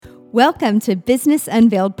Welcome to Business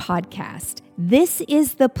Unveiled Podcast. This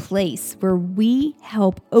is the place where we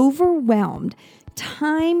help overwhelmed,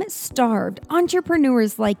 time-starved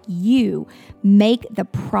entrepreneurs like you make the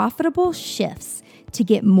profitable shifts to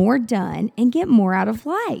get more done and get more out of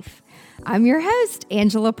life. I'm your host,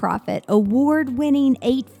 Angela Proffitt, award-winning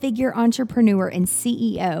 8-figure entrepreneur and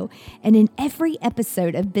CEO. And in every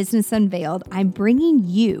episode of Business Unveiled, I'm bringing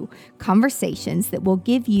you conversations that will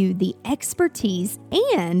give you the expertise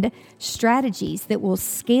and strategies that will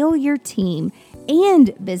scale your team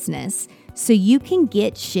and business so you can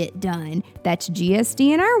get shit done. That's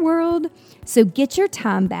GSD in our world. So get your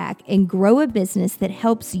time back and grow a business that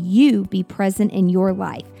helps you be present in your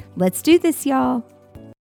life. Let's do this, y'all.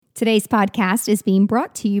 Today's podcast is being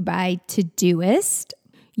brought to you by Todoist,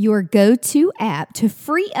 your go-to app to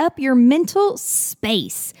free up your mental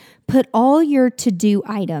space. Put all your to-do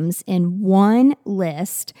items in one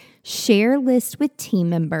list, share lists with team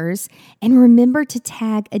members, and remember to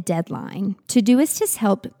tag a deadline. Todoist has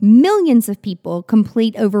helped millions of people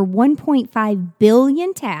complete over 1.5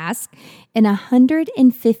 billion tasks and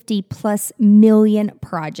 150 plus million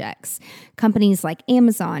projects. Companies like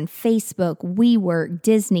Amazon, Facebook, WeWork,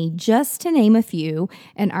 Disney, just to name a few,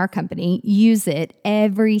 and our company use it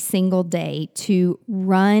every single day to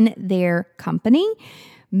run their company,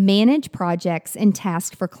 manage projects and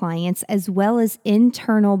tasks for clients, as well as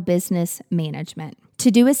internal business management.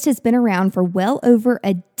 Todoist has been around for well over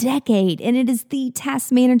a decade, and it is the task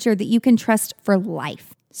manager that you can trust for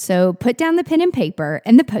life. So put down the pen and paper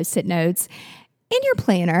and the Post-it notes in your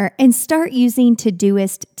planner and start using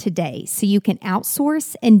Todoist today so you can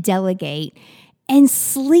outsource and delegate and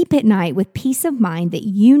sleep at night with peace of mind that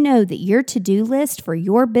you know that your to-do list for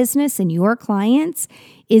your business and your clients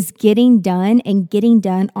is getting done and getting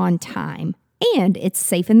done on time. And it's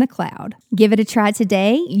safe in the cloud. Give it a try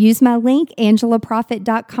today. Use my link,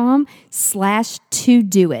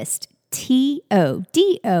 angelaproffitt.com/Todoist,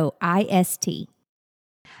 Todoist.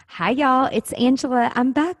 Hi, y'all. It's Angela.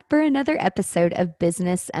 I'm back for another episode of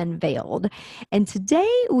Business Unveiled. And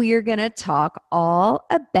today we are going to talk all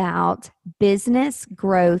about business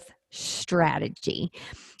growth strategy.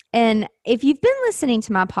 And if you've been listening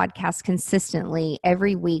to my podcast consistently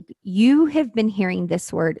every week, you have been hearing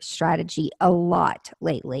this word strategy a lot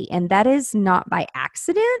lately. And that is not by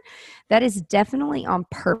accident. That is definitely on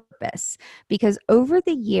purpose, because over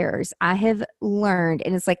the years I have learned,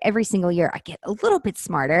 and it's like every single year I get a little bit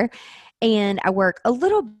smarter and I work a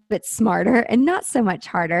little bit smarter and not so much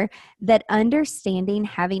harder, that understanding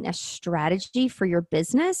having a strategy for your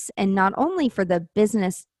business, and not only for the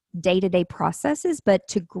business day-to-day processes, but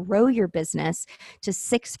to grow your business to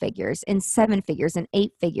 6 figures and 7 figures and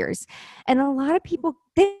 8 figures. And a lot of people,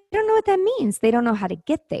 they don't know what that means. They don't know how to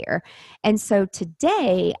get there. And so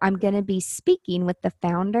today I'm going to be speaking with the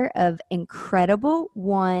founder of Incredible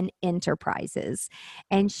One Enterprises.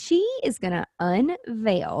 And she is going to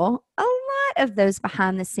unveil a lot of those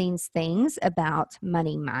behind the scenes things about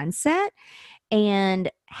money mindset and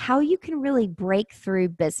how you can really break through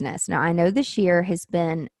business. Now, I know this year has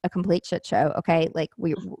been a complete shit show, okay? Like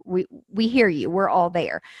we hear you. We're all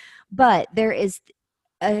there. But there is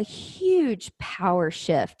a huge power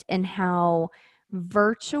shift in how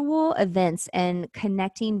virtual events and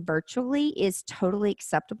connecting virtually is totally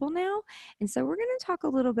acceptable now. And so we're going to talk a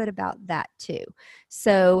little bit about that too.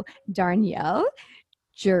 So Darnell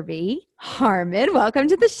Jerby Harmon, welcome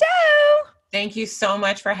to the show. Thank you so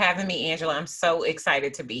much for having me, Angela. I'm so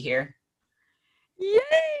excited to be here. Yay!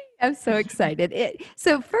 I'm so excited.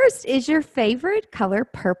 So first, is your favorite color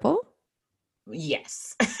purple?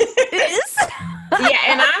 Yes. It is? Yeah,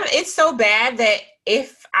 and it's so bad that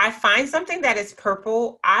if I find something that is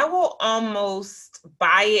purple, I will almost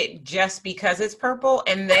buy it just because it's purple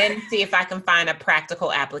and then see if I can find a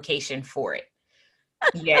practical application for it.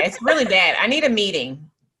 Yeah, it's really bad. I need a meeting.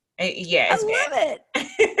 Yeah, it's bad.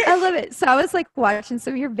 I love it. So I was like watching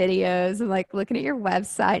some of your videos and like looking at your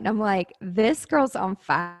website, and I'm like, this girl's on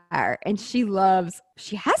fire, and she has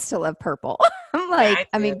to love purple. I'm like,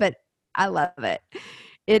 yeah, but I love it.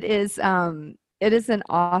 It is an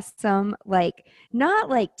awesome, like, not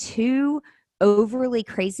like too overly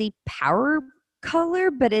crazy power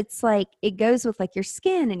color, but it's like it goes with like your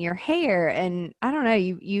skin and your hair, and I don't know,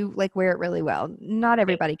 you like wear it really well. Not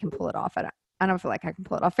everybody can pull it off. I don't feel like I can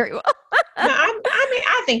pull it off very well. No,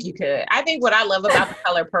 I think you could. I think what I love about the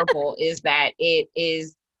color purple is that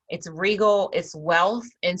it's regal, it's wealth.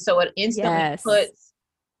 And so it instantly puts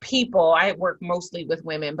people, I work mostly with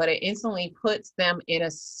women, but it instantly puts them in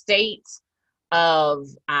a state of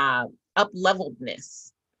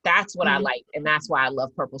up-leveledness. That's what I like. And that's why I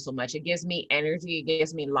love purple so much. It gives me energy. It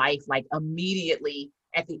gives me life, like immediately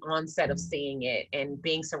at the onset of seeing it and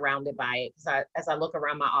being surrounded by it. So as I look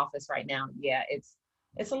around my office right now, yeah,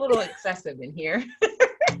 it's a little excessive in here.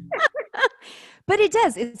 But it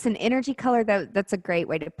does. It's an energy color that's a great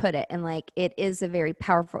way to put it. And like it is a very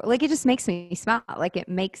powerful, like it just makes me smile. Like it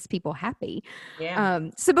makes people happy. Yeah.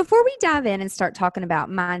 So before we dive in and start talking about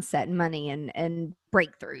mindset and money and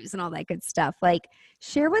breakthroughs and all that good stuff, like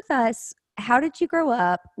share with us, how did you grow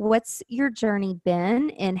up? What's your journey been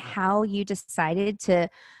and how you decided to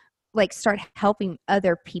like start helping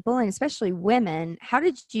other people and especially women? How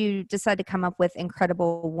did you decide to come up with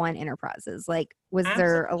Incredible One Enterprises? Like, was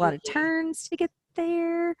there a lot of Absolutely. turns to get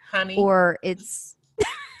there, Honey, or it's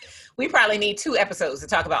we probably need 2 episodes to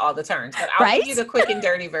talk about all the turns, but I'll give you right? the quick and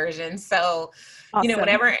dirty version. So, Awesome.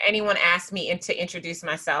 whenever anyone asks me to introduce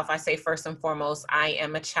myself, I say first and foremost, I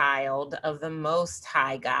am a child of the Most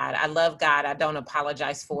High God. I love God. I don't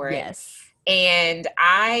apologize for it. Yes. And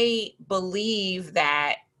I believe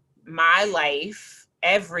that my life,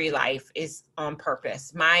 every life, is on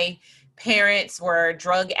purpose. My parents were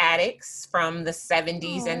drug addicts from the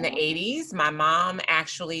 70s and the Aw. 80s. My mom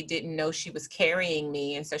actually didn't know she was carrying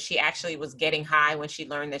me. And so she actually was getting high when she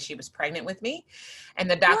learned that she was pregnant with me.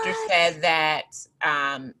 And the doctor What? said that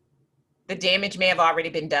the damage may have already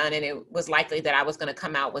been done, and it was likely that I was going to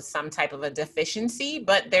come out with some type of a deficiency,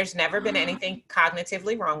 but there's never been anything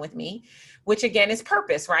cognitively wrong with me, which again is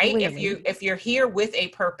purpose, right? Clearly. If you're here with a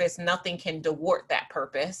purpose, nothing can thwart that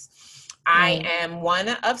purpose. I Right. am one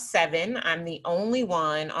of 7. I'm the only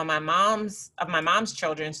one on my mom's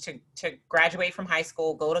children's to graduate from high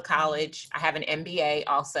school, go to college. I have an MBA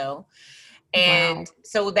also. Wow. And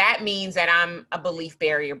so that means that I'm a belief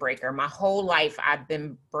barrier breaker. My whole life, I've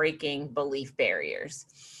been breaking belief barriers.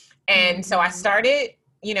 And so I Mhm. started,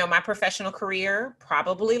 my professional career,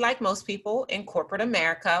 probably like most people in corporate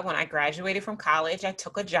America. When I graduated from college, I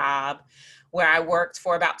took a job where I worked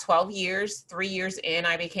for about 12 years. 3 years in,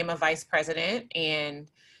 I became a vice president.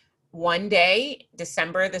 And one day,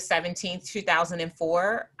 December the 17th,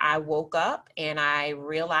 2004, I woke up and I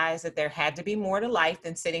realized that there had to be more to life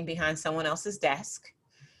than sitting behind someone else's desk.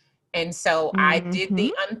 And so I did Mhm.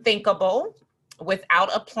 the unthinkable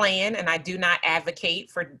without a plan. And I do not advocate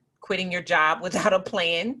for quitting your job without a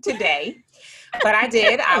plan today. But I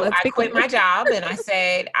did. Let's I be quit clear. my job and I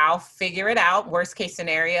said, I'll figure it out. Worst case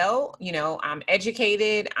scenario, I'm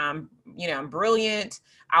educated. I'm brilliant.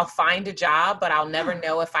 I'll find a job, but I'll never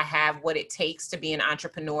know if I have what it takes to be an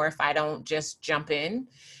entrepreneur if I don't just jump in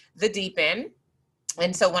the deep end.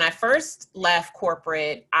 And so when I first left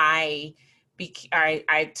corporate, I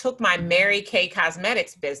took my Mary Kay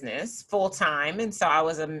Cosmetics business full time. And so I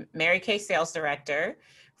was a Mary Kay sales director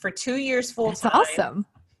for 2 years full That's time. awesome.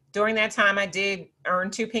 During that time, I did earn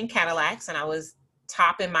 2 pink Cadillacs, and I was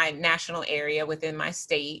top in my national area within my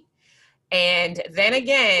state. And then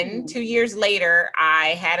again, Ooh. 2 years later, I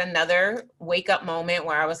had another wake up moment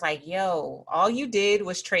where I was like, yo, all you did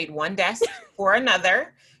was trade one desk for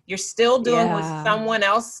another. You're still doing what Yeah. someone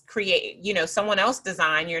else someone else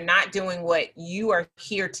designed. You're not doing what you are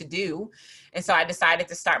here to do. And so I decided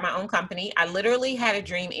to start my own company. I literally had a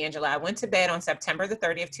dream, Angela. I went to bed on September the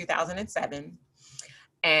 30th, 2007.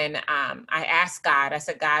 And I asked God, I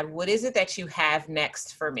said, God, what is it that you have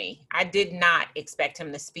next for me? I did not expect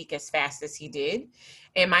him to speak as fast as he did.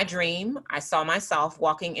 In my dream, I saw myself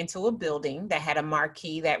walking into a building that had a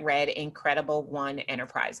marquee that read Incredible One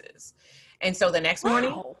Enterprises. And so the next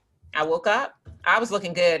morning, Wow. I woke up. I was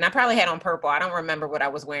looking good, and I probably had on purple. I don't remember what I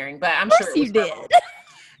was wearing, but I'm Of sure course it you was did. purple.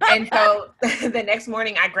 And so the next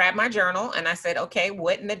morning I grabbed my journal and I said, okay,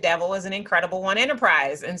 what in the devil is an Incredible One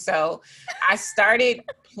Enterprise? And so I started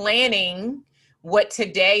planning what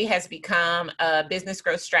today has become a business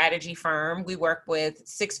growth strategy firm. We work with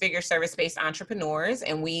 6-figure service-based entrepreneurs,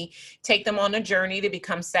 and we take them on a journey to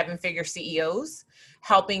become 7-figure CEOs,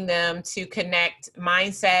 helping them to connect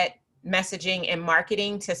mindset, messaging, and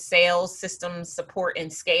marketing to sales, systems, support,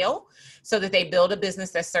 and scale so that they build a business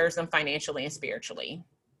that serves them financially and spiritually.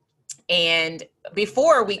 And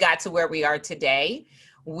before we got to where we are today,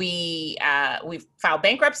 we filed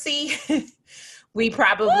bankruptcy. We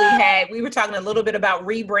were talking a little bit about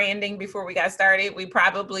rebranding before we got started. We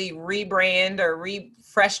probably rebrand or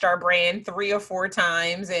refreshed our brand 3 or 4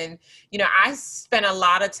 times. And, I spent a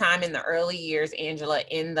lot of time in the early years, Angela,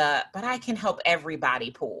 but I can help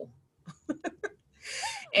everybody pool.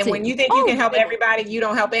 And when you think you can Oh, help goodness. everybody, you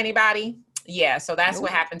don't help anybody. Yeah. So that's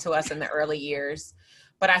what Nope. happened to us in the early years.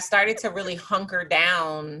 But I started to really hunker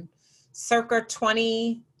down circa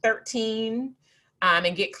 2013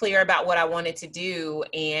 and get clear about what I wanted to do.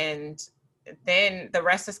 And then the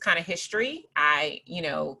rest is kind of history. I,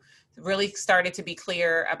 really started to be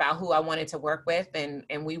clear about who I wanted to work with.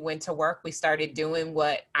 And we went to work. We started doing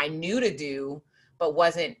what I knew to do, but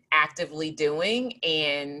wasn't actively doing.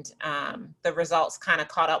 And the results kind of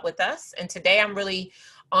caught up with us. And today I'm really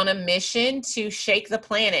on a mission to shake the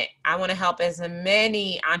planet. I want to help as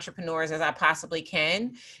many entrepreneurs as I possibly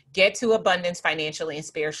can get to abundance financially and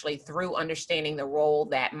spiritually through understanding the role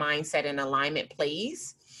that mindset and alignment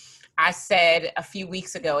plays. I said a few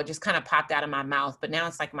weeks ago, it just kind of popped out of my mouth, but now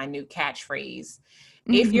it's like my new catchphrase.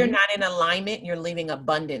 If you're not in alignment, you're leaving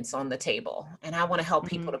abundance on the table. And I want to help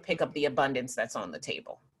people to pick up the abundance that's on the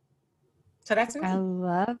table. So that's me. I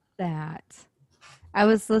love that. I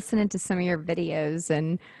was listening to some of your videos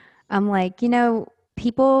and I'm like,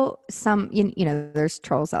 people, there's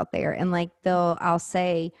trolls out there and like I'll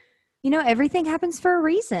say, everything happens for a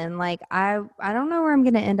reason. Like, I don't know where I'm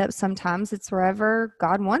going to end up. Sometimes it's wherever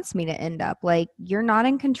God wants me to end up. Like, you're not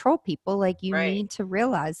in control, people. Like, you need to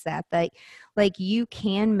realize that like you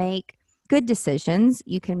can make good decisions.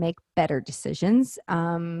 You can make better decisions.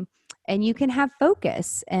 And you can have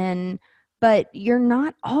focus but you're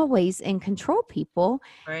not always in control, people.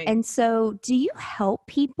 Right. And so do you help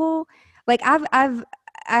people? Like I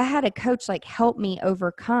had a coach like help me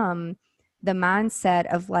overcome the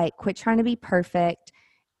mindset of like, quit trying to be perfect.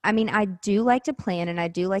 I mean, I do like to plan and I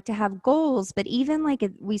do like to have goals, but even like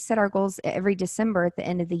we set our goals every December at the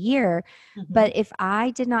end of the year. But if I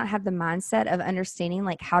did not have the mindset of understanding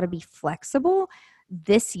like how to be flexible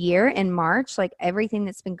this year in March, like everything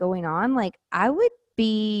that's been going on, like I would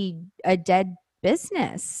be a dead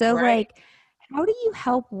business. So like, how do you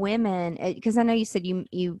help women? Because I know you said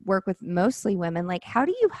you work with mostly women. Like, how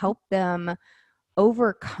do you help them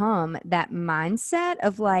overcome that mindset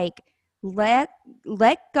of like, let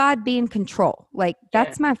God be in control? Like,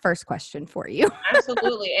 that's my first question for you.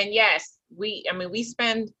 Absolutely. And yes, we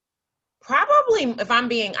spend probably, if I'm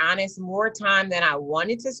being honest, more time than I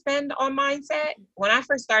wanted to spend on mindset. When I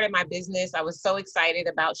first started my business, I was so excited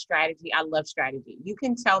about strategy. I love strategy. You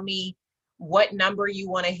can tell me what number you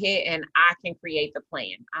want to hit and I can create the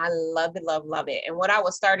plan. I love it, love, love it. And what I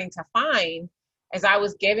was starting to find is I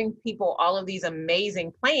was giving people all of these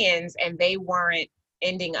amazing plans and they weren't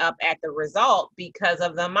ending up at the result because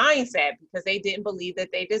of the mindset, because they didn't believe that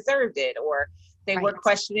they deserved it, or they were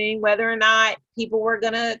questioning whether or not people were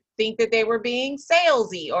going to think that they were being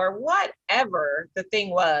salesy or whatever the thing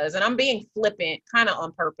was. And I'm being flippant kind of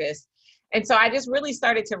on purpose. And so I just really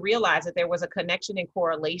started to realize that there was a connection and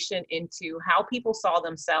correlation into how people saw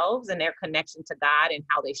themselves and their connection to God and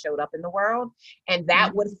how they showed up in the world. And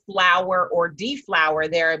that would flower or deflower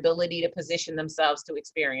their ability to position themselves to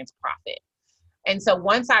experience profit. And so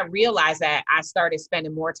once I realized that, I started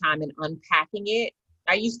spending more time in unpacking it.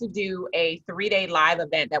 I used to do a 3-day live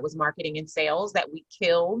event that was marketing and sales that we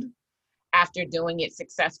killed. After doing it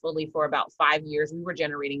successfully for about 5 years, we were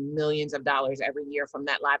generating millions of dollars every year from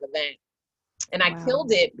that live event. And I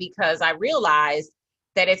killed it because I realized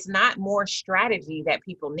that it's not more strategy that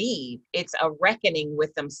people need. It's a reckoning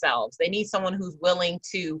with themselves. They need someone who's willing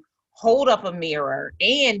to hold up a mirror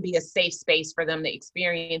and be a safe space for them to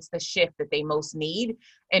experience the shift that they most need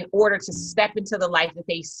in order to step into the life that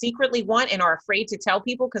they secretly want and are afraid to tell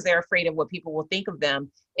people because they're afraid of what people will think of them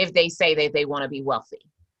if they say that they want to be wealthy.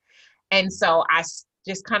 And so I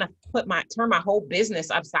just kind of turn my whole business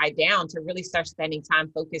upside down to really start spending time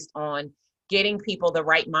focused on getting people the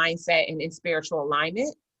right mindset and in spiritual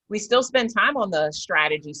alignment. We still spend time on the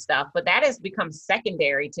strategy stuff, but that has become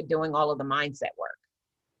secondary to doing all of the mindset work.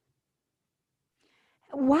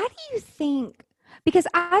 Why do you think, because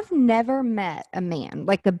I've never met a man,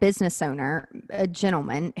 like a business owner, a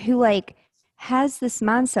gentleman who like has this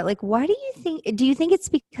mindset. Like, why do you think it's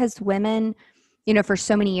because women, for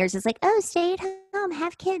so many years, it's like, oh, stay at home,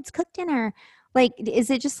 have kids, cook dinner. Like, is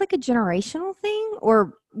it just like a generational thing?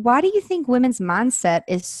 Or why do you think women's mindset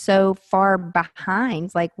is so far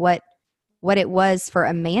behind like what it was for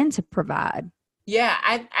a man to provide? Yeah,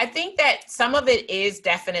 I think that some of it is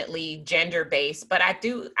definitely gender based, but I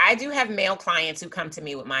do have male clients who come to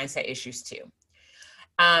me with mindset issues too.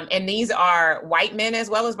 And these are white men as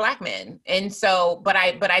well as Black men. And so, but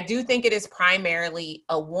I do think it is primarily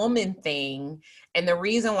a woman thing. And the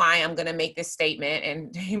reason why I'm going to make this statement,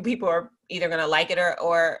 and people are either going to like it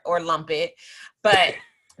or lump it, but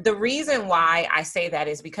the reason why I say that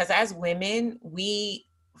is because as women,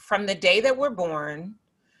 from the day that we're born,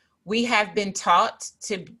 we have been taught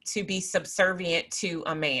to be subservient to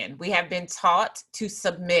a man. We have been taught to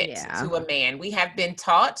submit to a man. We have been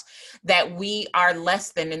taught that we are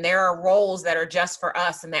less than, and there are roles that are just for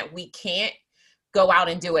us and that we can't go out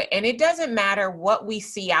and do it. And it doesn't matter what we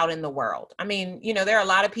see out in the world. I mean, there are a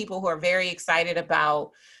lot of people who are very excited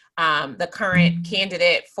about the current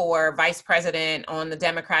candidate for vice president on the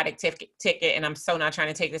Democratic ticket. And I'm so not trying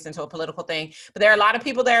to take this into a political thing, but there are a lot of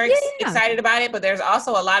people that are excited about it. But there's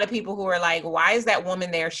also a lot of people who are like, why is that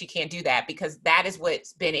woman there? She can't do that, because that is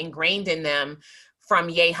what's been ingrained in them from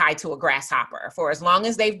yay high to a grasshopper. For as long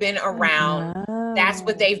as they've been around, that's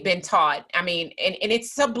what they've been taught. I mean, and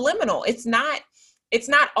it's subliminal. It's not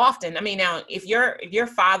often. I mean, now if your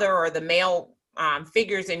father or the male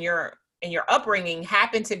figures in your upbringing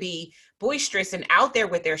happen to be boisterous and out there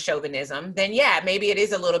with their chauvinism, then yeah, maybe it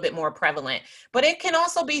is a little bit more prevalent. But it can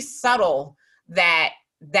also be subtle that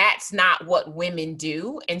that's not what women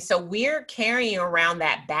do. And so we're carrying around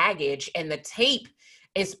that baggage, and the tape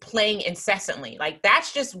is playing incessantly. Like,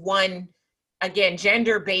 that's just one, again,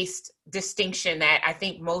 gender-based distinction that I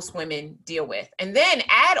think most women deal with. And then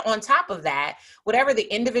add on top of that, whatever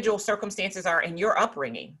the individual circumstances are in your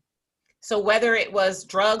upbringing. So whether it was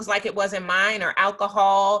drugs like it was in mine, or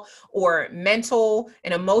alcohol, or mental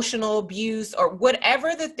and emotional abuse, or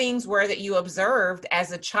whatever the things were that you observed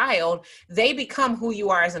as a child, they become who you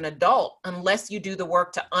are as an adult, unless you do the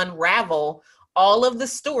work to unravel all of the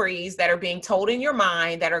stories that are being told in your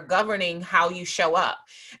mind that are governing how you show up.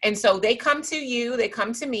 And so they come to you, they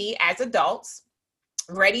come to me as adults,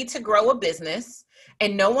 ready to grow a business.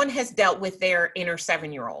 And no one has dealt with their inner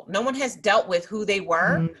 7-year-old. No one has dealt with who they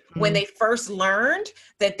were when they first learned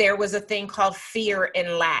that there was a thing called fear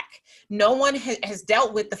and lack. No one has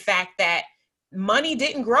dealt with the fact that money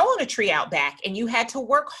didn't grow on a tree out back, and you had to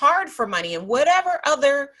work hard for money, and whatever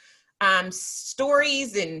other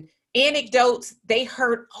stories and anecdotes they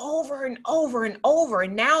heard over and over and over.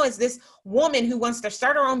 And now, as this woman who wants to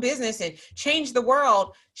start her own business and change the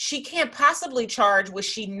world, she can't possibly charge what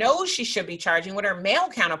she knows she should be charging, what her male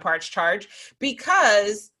counterparts charge,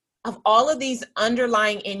 because of all of these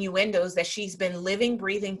underlying innuendos that she's been living,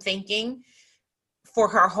 breathing, thinking for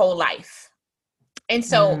her whole life. And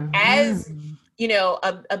so as, you know,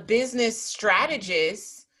 a business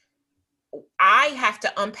strategist, I have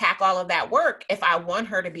to unpack all of that work if I want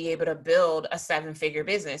her to be able to build a 7-figure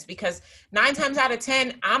business, because 9 times out of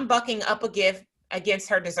 10, I'm bucking up against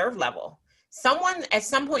her deserve level. Someone at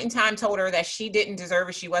some point in time told her that she didn't deserve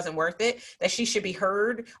it, she wasn't worth it, that she should be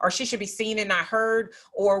heard, or she should be seen and not heard,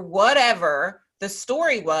 or whatever the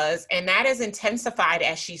story was. And that has intensified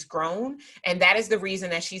as she's grown. And that is the reason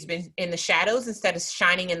that she's been in the shadows instead of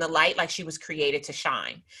shining in the light like she was created to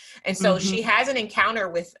shine. And so she has an encounter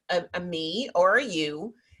with a me or a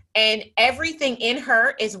you, and everything in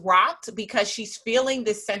her is rocked because she's feeling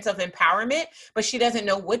this sense of empowerment, but she doesn't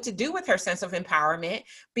know what to do with her sense of empowerment,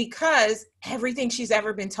 because everything she's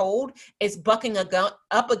ever been told is bucking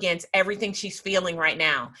up against everything she's feeling right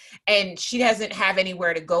now. And she doesn't have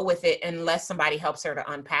anywhere to go with it unless somebody helps her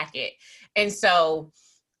to unpack it. And so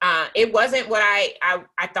it wasn't what I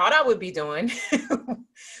thought I would be doing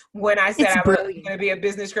when I said I was going to be a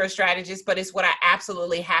business growth strategist, but it's what I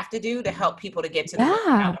absolutely have to do to help people to get to the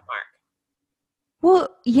mark. Well,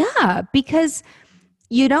 yeah, because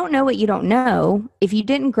you don't know what you don't know. If you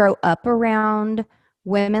didn't grow up around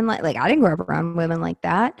women like I didn't grow up around women like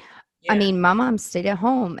that. Yeah. I mean, my mom stayed at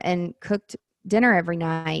home and cooked dinner every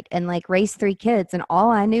night and like raised 3 kids. And all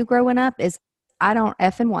I knew growing up is I don't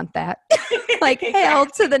effing want that. Like hell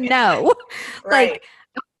to the no. Right. Like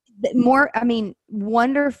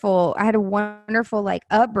wonderful. I had a wonderful like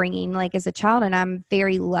upbringing, like as a child, and I'm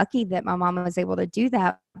very lucky that my mom was able to do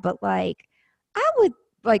that. But like, I would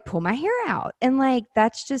like pull my hair out, and like,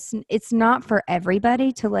 that's just, it's not for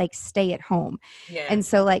everybody to like stay at home. Yeah. And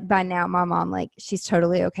so like by now my mom, like, she's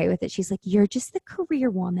totally okay with it. She's like, you're just the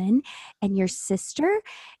career woman, and your sister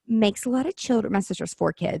makes a lot of children. My sister's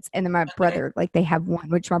 4 kids. And then my brother, like they have 1,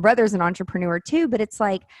 which my brother's an entrepreneur too. But it's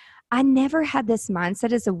like, I never had this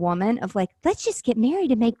mindset as a woman of like, let's just get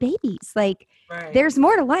married and make babies. Like there's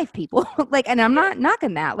more to life, people. Like, and I'm not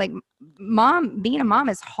knocking that. Like being a mom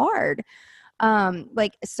is hard.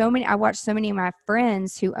 Like I watch so many of my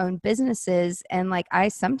friends who own businesses, and like,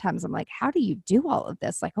 sometimes I'm like, how do you do all of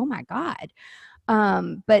this? Like, oh my God.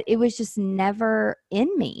 But it was just never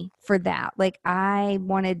in me for that. Like I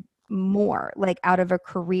wanted more like out of a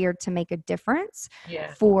career to make a difference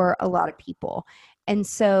for a lot of people. And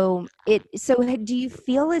so do you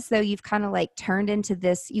feel as though you've kind of like turned into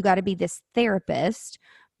this, you got to be this therapist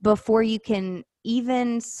before you can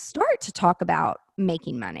even start to talk about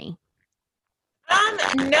making money?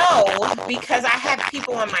 No, because I have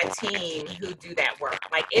people on my team who do that work.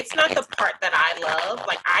 Like, it's not the part that I love.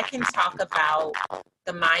 Like, I can talk about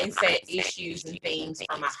the mindset issues and things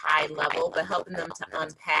from a high level, but helping them to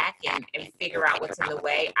unpack and figure out what's in the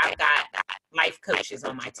way. I've got life coaches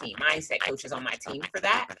on my team, mindset coaches on my team for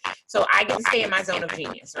that. So I get to stay in my zone of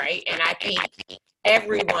genius, right? And I think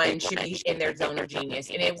everyone should be in their zone of genius.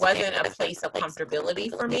 And it wasn't a place of comfortability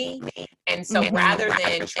for me. And so rather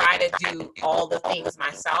than try to do all the things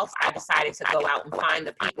myself, I decided to go out and find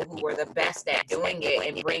the people who were the best at doing it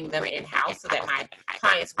and bring them in-house so that my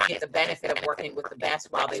clients would get the benefit of working with the best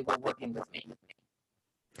while they were working with me.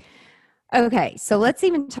 Okay, so let's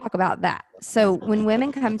even talk about that. So when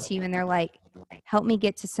women come to you and they're like, help me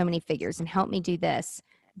get to so many figures and help me do this,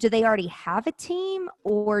 do they already have a team,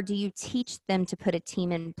 or do you teach them to put a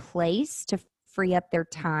team in place to free up their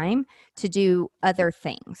time to do other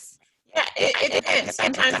things? Yeah, it depends.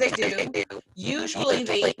 Sometimes they do. Usually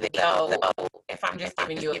though, if I'm just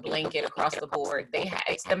giving you a blanket across the board, they have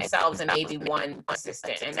themselves and maybe one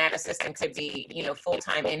assistant. And that assistant could be,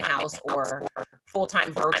 full-time in-house or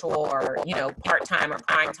full-time virtual or, part-time or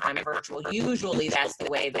prime time virtual. Usually that's the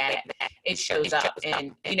way that it shows up.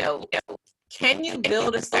 And, can you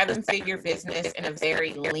build a 7-figure business in a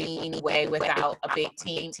very lean way without a big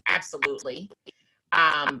team? Absolutely.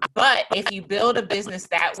 But if you build a business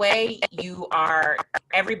that way,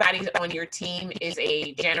 everybody on your team is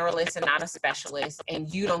a generalist and not a specialist,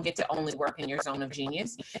 and you don't get to only work in your zone of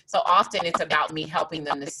genius. So often it's about me helping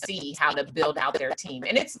them to see how to build out their team.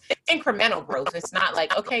 And it's incremental growth. It's not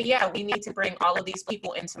like, okay, yeah, we need to bring all of these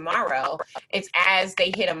people in tomorrow. It's as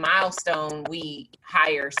they hit a milestone, we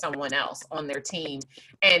hire someone else on their team.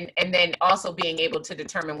 And then also being able to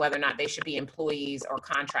determine whether or not they should be employees or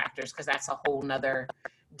contractors, because that's a whole nother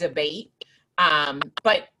debate.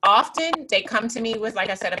 But often they come to me with,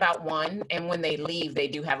 like I said, about one, and when they leave, they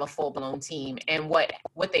do have a full-blown team. And what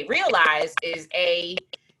they realize is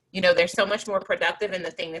they're so much more productive in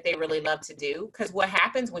the thing that they really love to do. Because what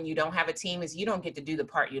happens when you don't have a team is you don't get to do the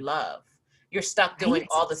part you love. You're stuck doing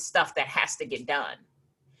all the stuff that has to get done.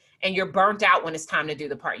 And you're burnt out when it's time to do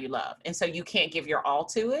the part you love. And so you can't give your all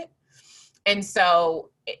to it. And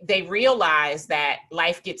so they realize that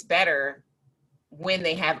life gets better when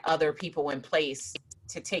they have other people in place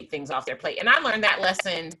to take things off their plate. And I learned that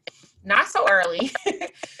lesson not so early,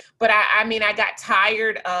 but I got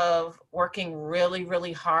tired of working really,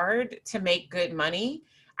 really hard to make good money.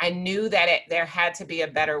 I knew that there had to be a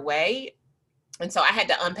better way. And so I had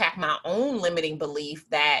to unpack my own limiting belief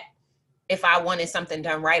that if I wanted something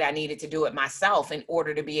done right, I needed to do it myself in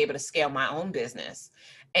order to be able to scale my own business.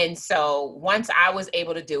 And so once I was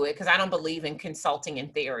able to do it, because I don't believe in consulting in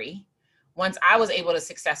theory, once I was able to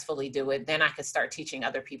successfully do it, then I could start teaching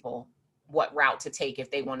other people what route to take if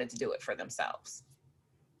they wanted to do it for themselves.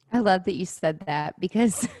 I love that you said that,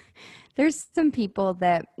 because there's some people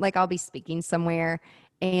that, like, I'll be speaking somewhere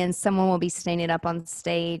and someone will be standing up on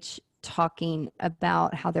stage talking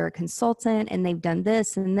about how they're a consultant and they've done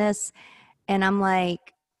this and this. And I'm like,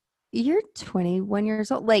 you're 21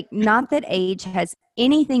 years old. Like, not that age has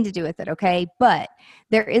anything to do with it, okay? But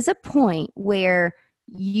there is a point where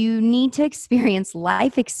you need to experience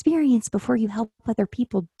life experience before you help other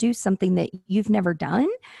people do something that you've never done.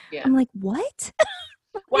 Yeah. I'm like, what?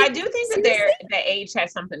 Well, I do think that age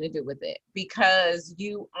has something to do with it, because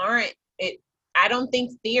I don't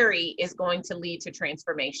think theory is going to lead to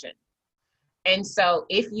transformation. And so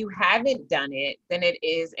if you haven't done it, then it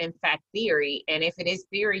is in fact theory. And if it is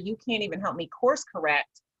theory, you can't even help me course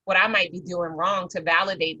correct what I might be doing wrong to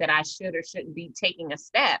validate that I should or shouldn't be taking a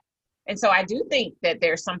step. And so I do think that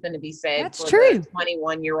there's something to be said for the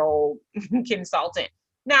 21-year-old consultant.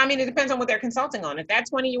 Now, it depends on what they're consulting on. If that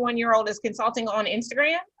 21-year-old is consulting on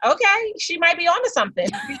Instagram, okay, she might be onto something,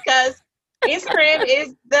 because Instagram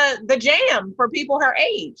is the jam for people her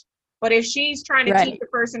age. But if she's trying to teach the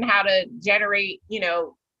person how to generate,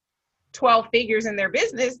 12 figures in their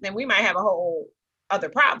business, then we might have a whole other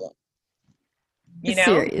problem.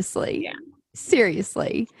 Seriously. Yeah.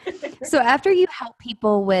 Seriously. So after you help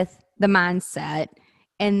people with the mindset,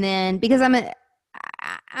 and then, because I'm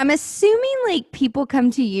assuming like people come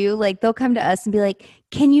to you, like they'll come to us and be like,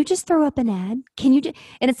 can you just throw up an ad? And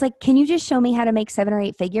it's like, can you just show me how to make 7 or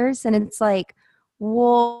 8 figures? And it's like,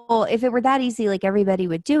 well, if it were that easy, like everybody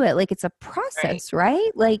would do it. Like, it's a process,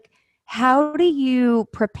 right? Like, how do you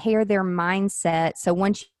prepare their mindset? So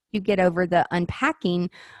once you get over the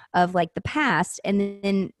unpacking of like the past, and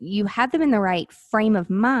then you have them in the right frame of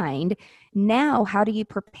mind, now how do you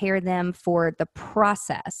prepare them for the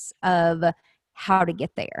process of how to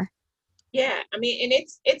get there? Yeah, and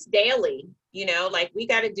it's daily, like we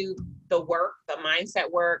got to do the work, the mindset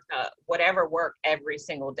work, whatever work every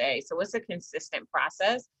single day. So it's a consistent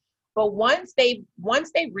process. But once they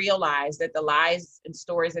realize that the lies and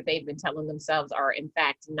stories that they've been telling themselves are in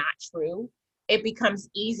fact not true, it becomes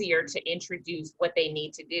easier to introduce what they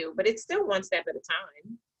need to do, but it's still one step at a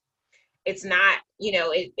time. It's not,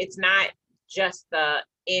 it's not just the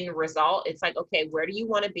end result. It's like, okay, where do you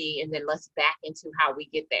want to be? And then let's back into how we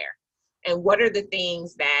get there. And what are the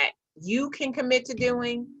things that you can commit to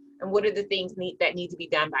doing? And what are the things that need to be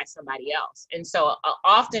done by somebody else? And so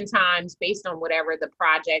oftentimes, based on whatever the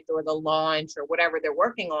project or the launch or whatever they're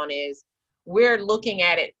working on is, we're looking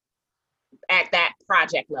at it at that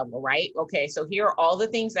project level, right? Okay, so here are all the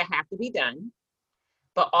things that have to be done,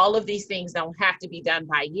 but all of these things don't have to be done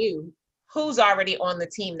by you. Who's already on the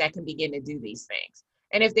team that can begin to do these things?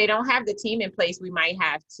 And if they don't have the team in place, we might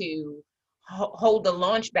have to hold the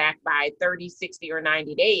launch back by 30, 60, or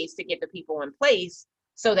 90 days to get the people in place,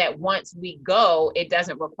 so that once we go, it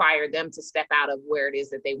doesn't require them to step out of where it is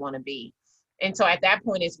that they want to be. And so at that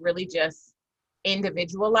point, it's really just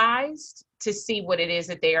individualized to see what it is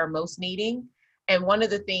that they are most needing. And one of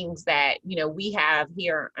the things that, we have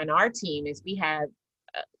here on our team is we have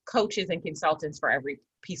coaches and consultants for every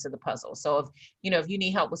piece of the puzzle. So if you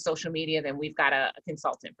need help with social media, then we've got a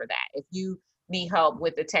consultant for that. If you need help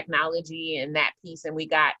with the technology and that piece, and we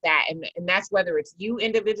got that. And that's whether it's you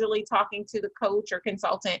individually talking to the coach or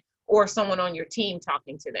consultant, or someone on your team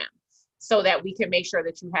talking to them, so that we can make sure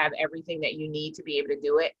that you have everything that you need to be able to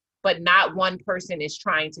do it. But not one person is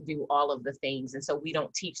trying to do all of the things. And so we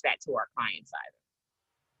don't teach that to our clients either.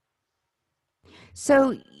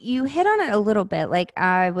 So you hit on it a little bit. Like,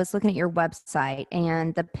 I was looking at your website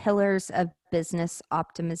and the pillars of business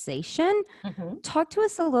optimization. Mm-hmm. Talk to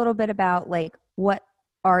us a little bit about, like, what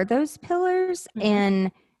are those pillars, Mm-hmm.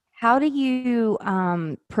 and how do you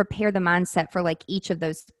prepare the mindset for like each of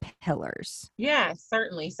those pillars? Yeah,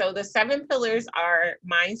 certainly. So the 7 pillars are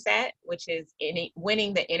mindset, which is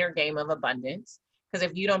winning the inner game of abundance. Because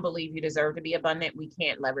if you don't believe you deserve to be abundant, we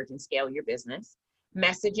can't leverage and scale your business.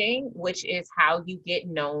 Messaging, which is how you get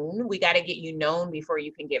known. We got to get you known before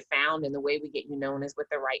you can get found. And the way we get you known is with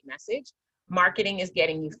the right message. Marketing is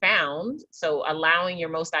getting you found. So allowing your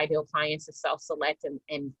most ideal clients to self-select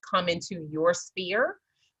and come into your sphere,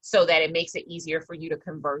 so that it makes it easier for you to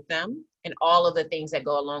convert them, and all of the things that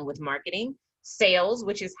go along with marketing. Sales,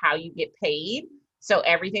 which is how you get paid. So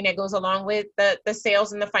everything that goes along with the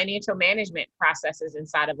sales and the financial management processes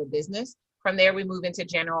inside of a business. From there, we move into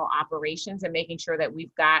general operations and making sure that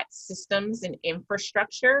we've got systems and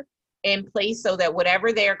infrastructure in place, so that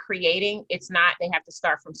whatever they're creating, it's not, they have to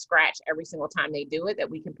start from scratch every single time they do it, that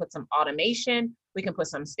we can put some automation, we can put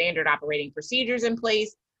some standard operating procedures in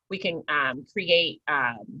place. We can create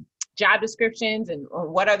job descriptions and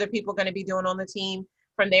what other people are going to be doing on the team.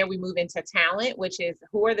 From there, we move into talent, which is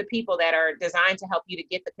who are the people that are designed to help you to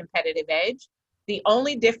get the competitive edge. The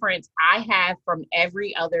only difference I have from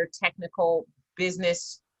every other technical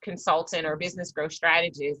business consultant or business growth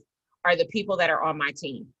strategist are the people that are on my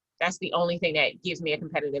team. That's the only thing that gives me a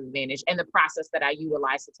competitive advantage, and the process that I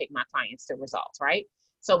utilize to take my clients to results, right?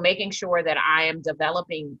 So making sure that I am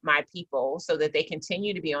developing my people so that they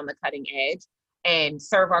continue to be on the cutting edge and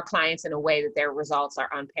serve our clients in a way that their results are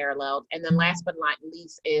unparalleled. And then last but not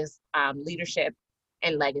least is leadership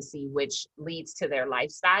and legacy, which leads to their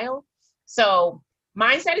lifestyle. So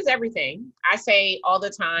mindset is everything. I say all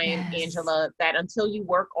the time, yes, Angela, that until you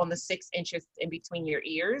work on the 6 inches in between your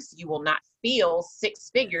ears, you will not feel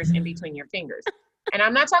 6 figures in between your fingers. And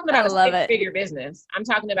I'm not talking about a 6-figure business. I'm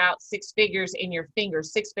talking about 6 figures in your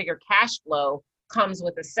fingers. 6-figure cash flow comes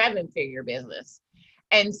with a 7-figure business.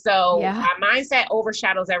 And so our mindset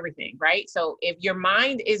overshadows everything, right? So if your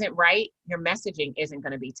mind isn't right, your messaging isn't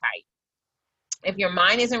going to be tight. If your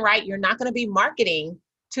mind isn't right, you're not going to be marketing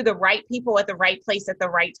to the right people at the right place at the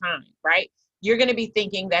right time, right? You're going to be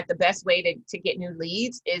thinking that the best way to get new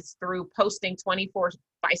leads is through posting 24/7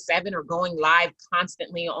 or going live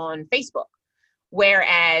constantly on Facebook.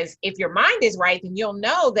 Whereas if your mind is right, then you'll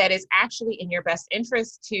know that it's actually in your best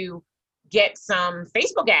interest to get some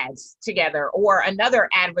Facebook ads together, or another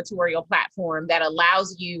advertorial platform that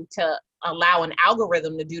allows you to allow an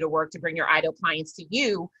algorithm to do the work to bring your ideal clients to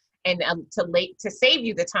you, and to save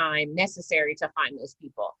you the time necessary to find those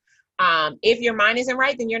people. If your mind isn't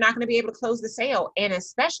right, then you're not going to be able to close the sale, and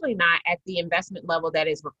especially not at the investment level that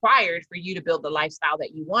is required for you to build the lifestyle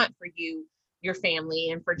that you want for you, your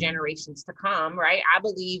family, and for generations to come, right? I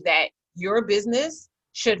believe that your business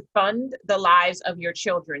should fund the lives of your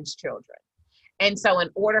children's children. And so in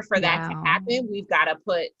order for that to happen, we've got to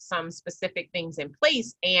put some specific things in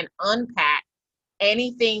place and unpack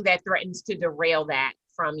anything that threatens to derail that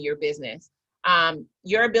from your business.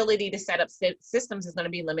 Your ability to set up systems is going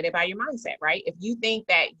to be limited by your mindset, right? If you think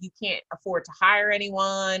that you can't afford to hire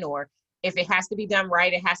anyone, or If it has to be done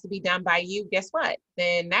right, it has to be done by you. Guess what?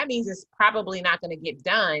 Then that means it's probably not going to get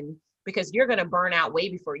done because you're going to burn out way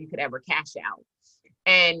before you could ever cash out.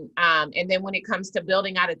 And then when it comes to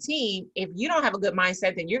building out a team, if you don't have a good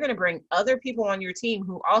mindset, then you're going to bring other people on your team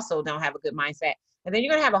who also don't have a good mindset. And then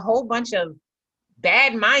you're going to have a whole bunch of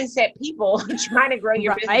bad mindset people trying to grow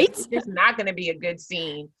your business. It's just not going to be a good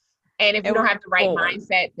scene. And if you don't have the right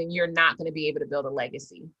mindset, then you're not going to be able to build a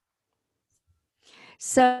legacy.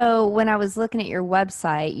 So when I was looking at your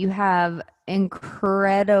website, you have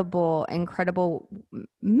incredible,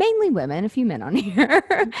 mainly women, a few men on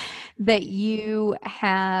here, that you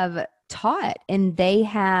have taught, and they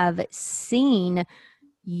have seen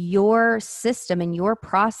your system and your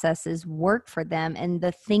processes work for them. And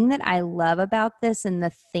the thing that I love about this and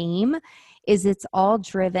the theme is it's all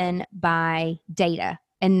driven by data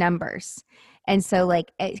and numbers. And so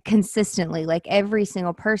like consistently, like every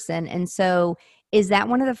single person. And so is that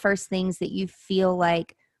one of the first things that you feel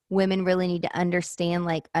like women really need to understand?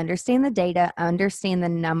 Like understand the data, understand the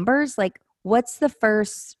numbers? Like what's the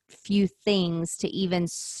first few things to even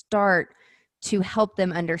start to help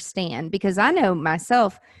them understand? Because I know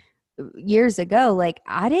myself years ago, like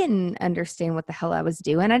I didn't understand what the hell I was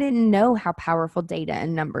doing. I didn't know how powerful data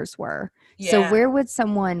and numbers were. Yeah. So where would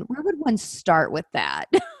one start with that?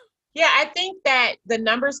 Yeah, I think that the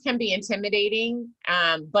numbers can be intimidating,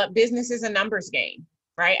 but business is a numbers game,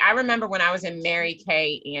 right? I remember when I was in Mary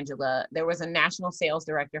Kay, Angela, there was a national sales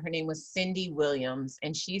director. Her name was Cindy Williams.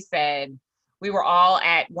 And she said, we were all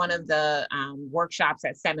at one of the workshops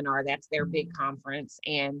at Seminar. That's their big conference.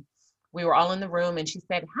 And we were all in the room. And she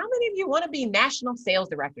said, how many of you want to be national sales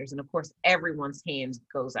directors? And of course, everyone's hands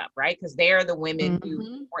goes up, right? Because they're the women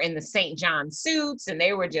who were in the St. John suits and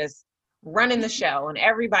they were just running the show and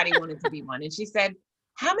everybody wanted to be one. And she said,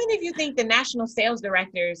 how many of you think the national sales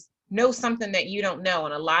directors know something that you don't know?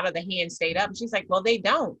 And a lot of the hands stayed up. And she's like, well, they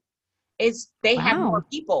don't. They have more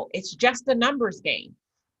people. It's just a numbers game.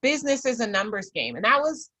 Business is a numbers game. And that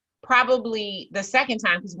was probably the second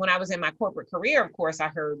time, because when I was in my corporate career, of course, I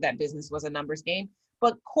heard that business was a numbers game.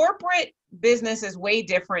 But corporate business is way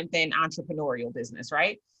different than entrepreneurial business,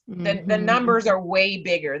 right? The numbers are way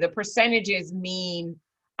bigger. The percentages mean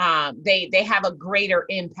they have a greater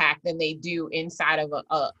impact than they do inside of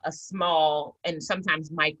a small and sometimes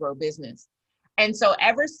micro business. And so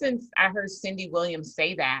ever since I heard Cindy Williams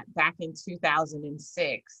say that back in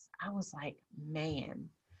 2006, I was like, man,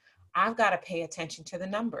 I've got to pay attention to the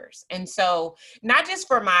numbers. And so not just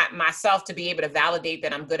for myself to be able to validate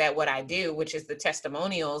that I'm good at what I do, which is the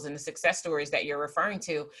testimonials and the success stories that you're referring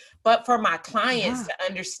to, but for my clients to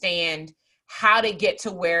understand how to get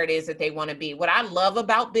to where it is that they want to be. What I love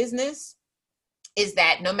about business is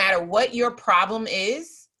that no matter what your problem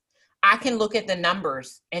is, I can look at the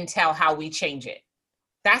numbers and tell how we change it.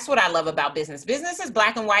 That's what I love about business. Business is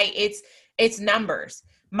black and white. It's numbers.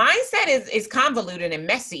 Mindset is convoluted and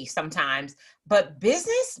messy sometimes, but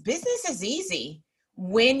business is easy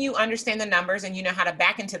when you understand the numbers and you know how to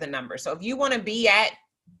back into the numbers. So if you want to be at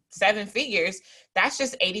 7 figures, that's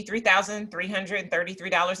just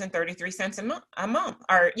 $83,333.33 a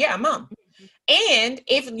month. And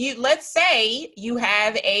if let's say you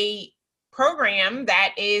have a program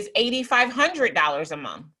that is $8,500 a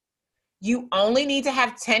month, you only need to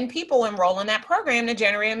have 10 people enroll in that program to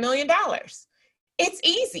generate $1 million. It's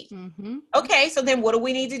easy. Okay, so then what do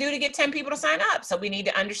we need to do to get 10 people to sign up? So we need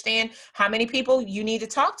to understand how many people you need to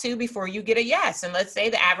talk to before you get a yes. And let's say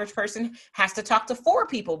the average person has to talk to 4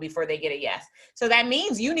 people before they get a yes. So that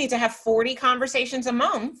means you need to have 40 conversations a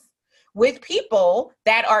month with people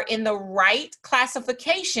that are in the right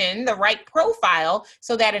classification, the right profile,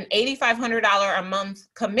 so that an $8,500 a month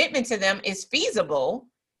commitment to them is feasible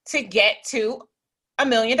to get to $1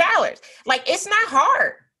 million. Like, it's not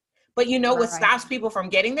hard. But you know what stops people from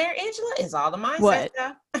getting there, Angela, is all the mindset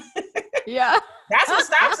stuff. Yeah. That's what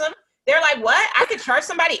stops them. They're like, what? I could charge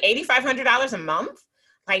somebody $8,500 a month?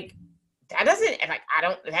 Like, that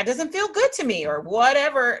doesn't feel good to me, or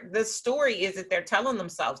whatever the story is that they're telling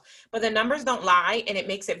themselves. But the numbers don't lie, and it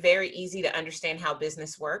makes it very easy to understand how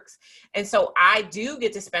business works. And so I do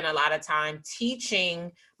get to spend a lot of time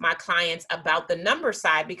teaching my clients about the number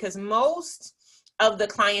side, because most of the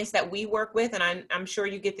clients that we work with, and I'm sure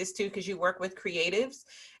you get this too because you work with creatives,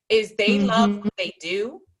 is they love what they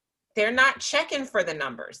do. They're not checking for the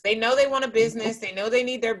numbers. They know they want a business. They know they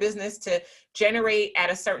need their business to generate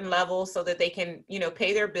at a certain level so that they can,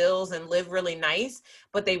 pay their bills and live really nice.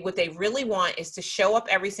 But what they really want is to show up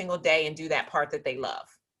every single day and do that part that they love.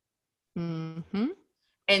 And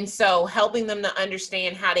so helping them to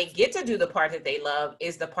understand how they get to do the part that they love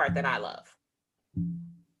is the part that I love.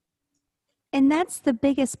 And that's the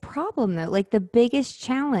biggest problem, though. Like the biggest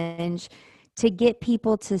challenge to get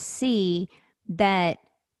people to see that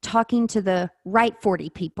talking to the right 40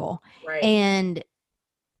 people. Right. And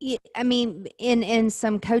I mean, in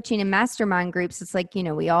some coaching and mastermind groups, it's like,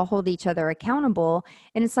 we all hold each other accountable.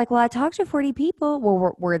 And it's like, well, I talked to 40 people.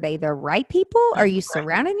 Well, were they the right people? Are you Right.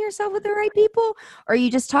 surrounding yourself with the right people? Or are you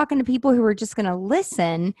just talking to people who are just going to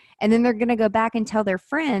listen and then they're going to go back and tell their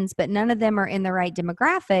friends, but none of them are in the right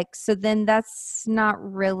demographic? So then that's not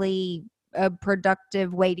really a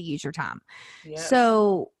productive way to use your time. Yeah.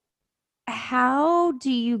 So how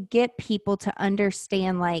do you get people to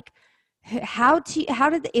understand, like, so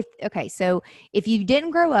if you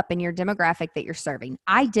didn't grow up in your demographic that you're serving,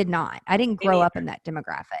 I didn't Me grow up neither. in that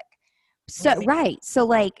demographic. Me So, neither. right. So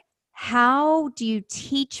like, how do you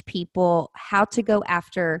teach people how to go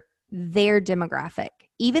after their demographic,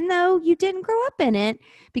 even though you didn't grow up in it?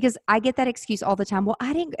 Because I get that excuse all the time. Well,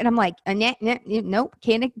 I didn't, and I'm like, nope,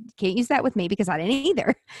 can't use that with me because I didn't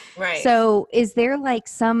either. Right. So is there like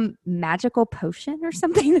some magical potion or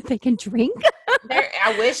something that they can drink?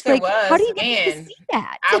 I wish there Like, how do was, you get them to man. see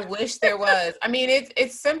that? I wish there was. I mean,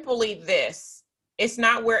 it's simply this. It's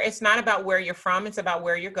not about where you're from, it's about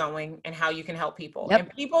where you're going and how you can help people. And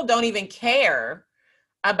Yep. people don't even care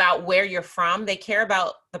about where you're from. They care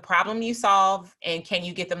about the problem you solve and can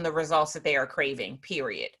you get them the results that they are craving,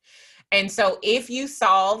 period. And so if you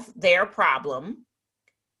solve their problem,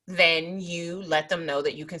 then you let them know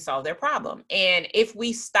that you can solve their problem. And if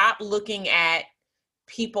we stop looking at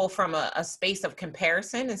people from a space of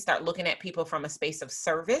comparison and start looking at people from a space of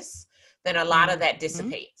service, then a lot of that Mm-hmm.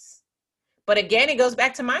 dissipates. But again, it goes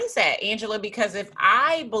back to mindset, Angela, because if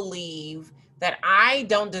I believe that I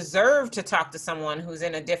don't deserve to talk to someone who's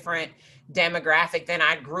in a different demographic than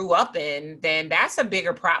I grew up in, then that's a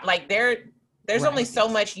bigger problem. Like there's only so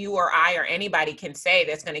Right. much you or I or anybody can say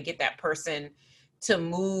that's going to get that person to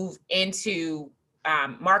move into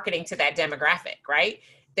marketing to that demographic, right?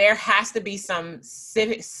 There has to be some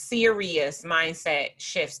serious mindset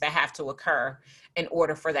shifts that have to occur in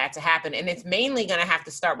order for that to happen. And it's mainly going to have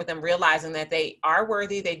to start with them realizing that they are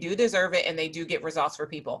worthy, they do deserve it, and they do get results for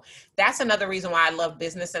people. That's another reason why I love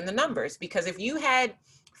business and the numbers, because if you had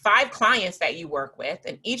 5 clients that you work with,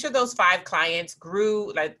 and each of those 5 clients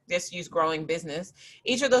grew, like this use growing business,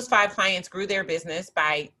 each of those 5 clients grew their business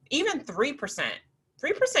by even 3%.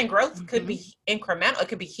 3% growth could Mm-hmm. be incremental. It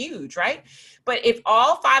could be huge, right? But if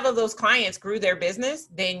all 5 of those clients grew their business,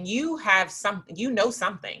 then you have you know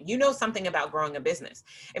something about growing a business.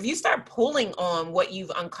 If you start pulling on what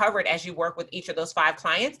you've uncovered as you work with each of those 5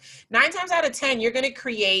 clients, 9 times out of 10, you're going to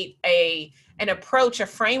create an approach, a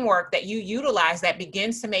framework that you utilize that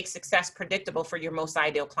begins to make success predictable for your most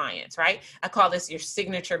ideal clients, right? I call this your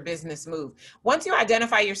signature business move. Once you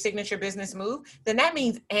identify your signature business move, then that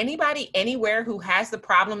means anybody, anywhere who has the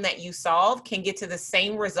problem that you solve can get to the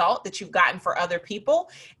same result that you've gotten for other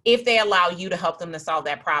people if they allow you to help them to solve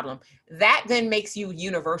that problem. That then makes you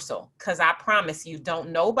universal, because I promise you,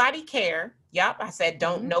 don't nobody care. Yep, I said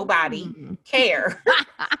don't nobody Mm. care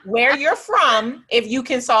where you're from if you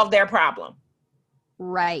can solve their problem.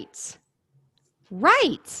 Right.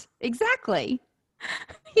 Right. Exactly.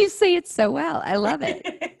 You say it so well. I love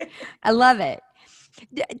it. I love it.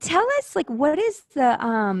 Tell us, like, what is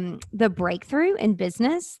the breakthrough in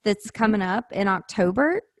business that's coming up in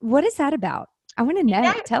October? What is that about? I want to know.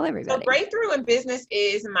 Yeah. Tell So everybody. Breakthrough in Business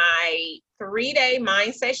is my 3-day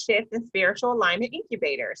mindset shift and spiritual alignment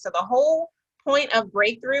incubator. So the whole point of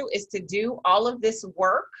Breakthrough is to do all of this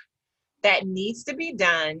work that needs to be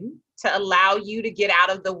done to allow you to get out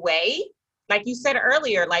of the way. Like you said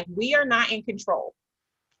earlier, like we are not in control.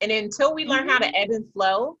 And until we learn how Mhm. to ebb and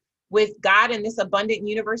flow with God in this abundant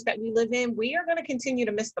universe that we live in, we are going to continue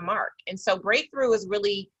to miss the mark. And so Breakthrough is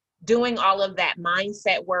really doing all of that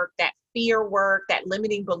mindset work, that fear work, that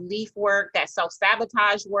limiting belief work, that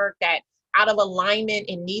self-sabotage work, that out of alignment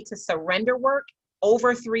and need to surrender work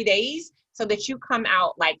over 3 days so that you come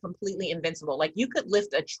out like completely invincible. Like you could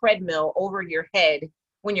lift a treadmill over your head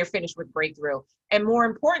when you're finished with Breakthrough. And more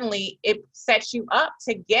importantly, it sets you up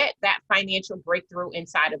to get that financial breakthrough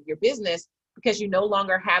inside of your business because you no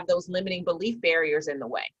longer have those limiting belief barriers in the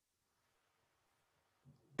way.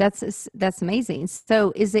 That's amazing.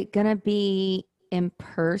 So, is it going to be in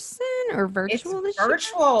person or It's virtual this year?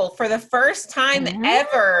 virtual for the first time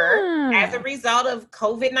ever as a Ah, result of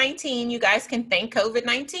COVID-19. You guys can thank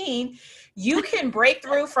COVID-19. You can break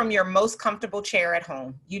through from your most comfortable chair at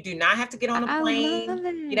home. You do not have to get on a I love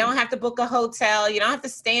plane. You don't it. have to book a hotel. You don't have to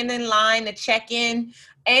stand in line to check in.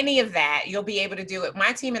 Any of that, you'll be able to do it.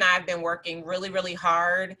 My team and I have been working really, really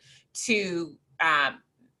hard to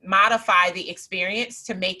modify the experience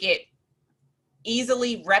to make it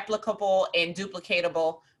easily replicable and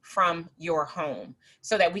duplicatable from your home,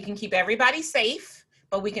 so that we can keep everybody safe,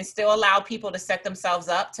 but we can still allow people to set themselves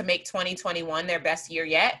up to make 2021 their best year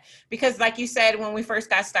yet. Because like you said, when we first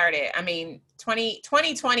got started, I mean,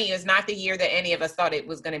 2020 is not the year that any of us thought it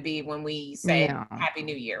was going to be when we said Happy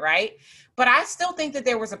New Year, right? But I still think that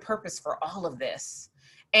there was a purpose for all of this.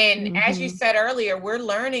 And as you said earlier, we're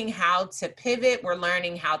learning how to pivot. We're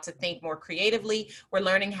learning how to think more creatively. We're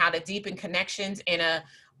learning how to deepen connections in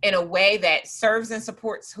a way that serves and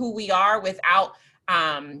supports who we are without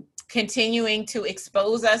continuing to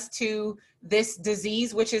expose us to this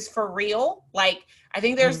disease, which is for real. Like, I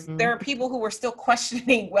think there are people who are still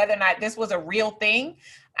questioning whether or not this was a real thing.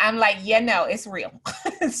 I'm like, yeah, no, it's real.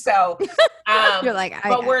 So, you're like,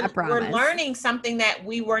 but we're learning something that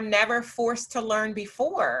we were never forced to learn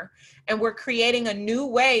before. And we're creating a new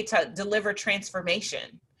way to deliver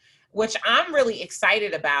transformation, which I'm really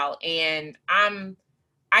excited about. And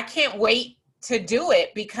I can't wait to do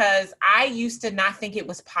it, because I used to not think it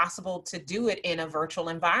was possible to do it in a virtual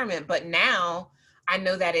environment, but now I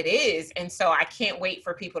know that it is. And so I can't wait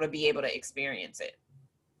for people to be able to experience it.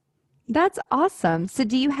 That's awesome. So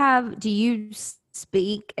do you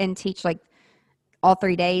speak and teach like all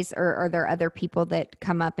 3 days, or are there other people that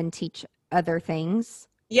come up and teach other things?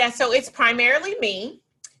 Yeah. So it's primarily me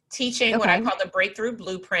teaching what I call the Breakthrough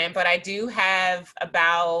Blueprint, but I do have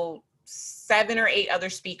about 7 or 8 other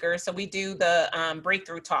speakers. So we do the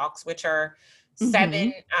breakthrough talks, which are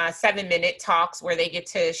 7-minute talks where they get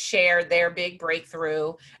to share their big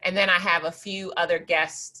breakthrough. And then I have a few other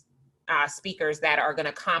guest speakers that are going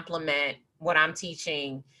to complement what I'm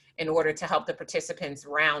teaching in order to help the participants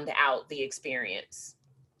round out the experience.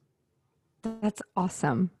 That's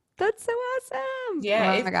awesome. That's so awesome.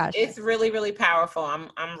 Yeah. Oh my gosh. It's really, really powerful.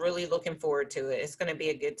 I'm really looking forward to it. It's going to be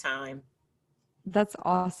a good time. That's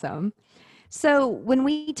awesome. So when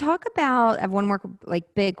we talk about, I have one more like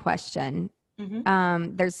big question.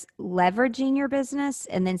 There's leveraging your business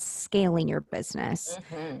and then scaling your business.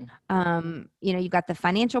 You've got the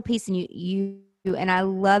financial piece, and you and I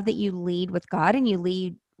love that you lead with God and you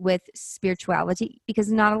lead with spirituality,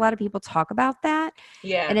 because not a lot of people talk about that.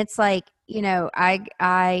 Yeah. And it's like,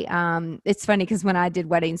 it's funny because when I did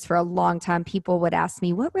weddings for a long time, people would ask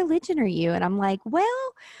me, what religion are you? And I'm like, well,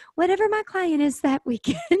 whatever my client is that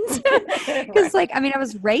weekend. Because I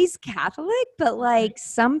was raised Catholic, but like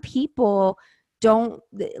some people don't,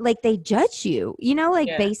 like, they judge you,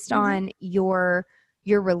 based on your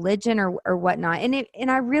religion or whatnot. And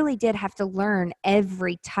I really did have to learn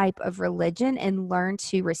every type of religion and learn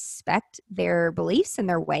to respect their beliefs and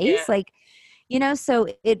their ways. So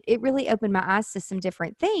it really opened my eyes to some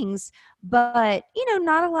different things, but,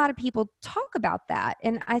 not a lot of people talk about that.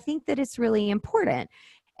 And I think that it's really important.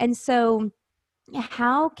 And so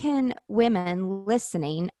how can women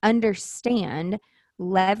listening understand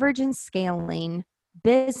leverage and scaling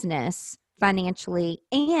business financially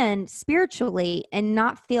and spiritually and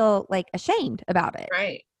not feel like ashamed about it?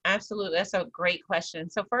 Right. Absolutely. That's a great question.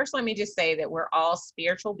 So first, let me just say that we're all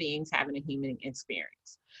spiritual beings having a human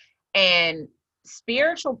experience. And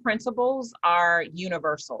spiritual principles are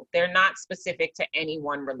universal. They're not specific to any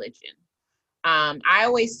one religion. I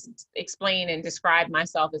always explain and describe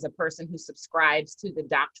myself as a person who subscribes to the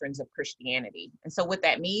doctrines of Christianity. And so what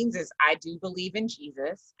that means is I do believe in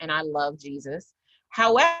Jesus and I love Jesus.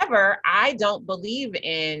 However, I don't believe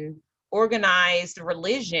in organized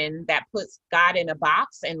religion that puts God in a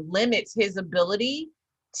box and limits his ability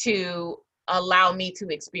to allow me to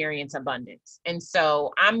experience abundance. And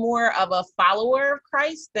so I'm more of a follower of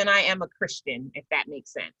Christ than I am a Christian, if that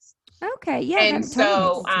makes sense. Okay. Yeah. And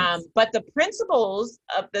so, but the principles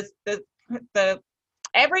of the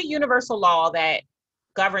every universal law that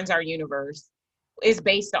governs our universe is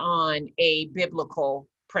based on a biblical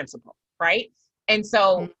principle, right? And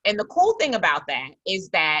so, and the cool thing about that is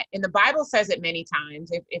that, and the Bible says it many times,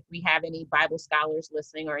 if we have any Bible scholars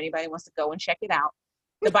listening or anybody wants to go and check it out,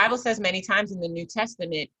 the Bible says many times in the New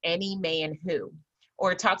Testament, any man who,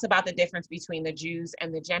 or it talks about the difference between the Jews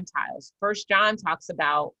and the Gentiles. First John talks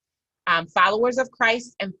about followers of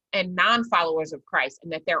Christ and non-followers of Christ,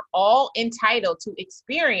 and that they're all entitled to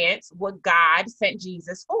experience what God sent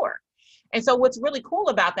Jesus for. And so what's really cool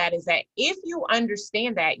about that is that if you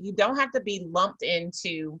understand that, you don't have to be lumped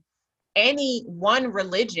into any one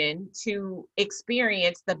religion to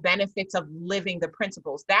experience the benefits of living the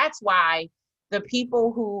principles. That's why the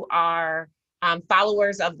people who are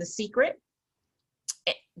followers of The Secret,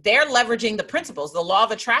 they're leveraging the principles. The law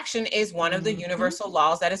of attraction is one of the universal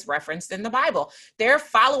laws that is referenced in the Bible. They're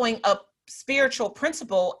following a spiritual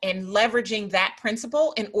principle and leveraging that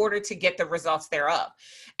principle in order to get the results thereof.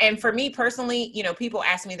 And for me personally, you know, people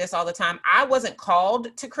ask me this all the time. I wasn't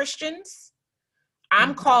called to Christians.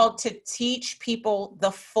 I'm called to teach people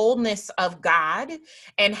the fullness of God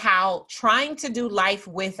and how trying to do life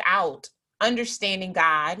without understanding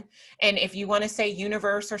God. And if you want to say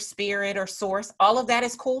universe or spirit or source, all of that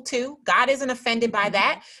is cool too. God isn't offended by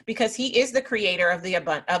that because he is the creator of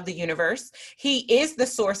the universe. He is the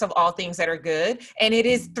source of all things that are good. And it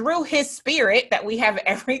is through his spirit that we have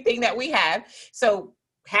everything that we have. So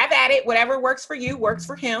have at it. Whatever works for you works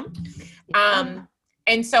for him.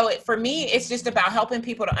 And so for me, it's just about helping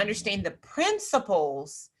people to understand the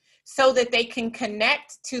principles so that they can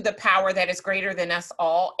connect to the power that is greater than us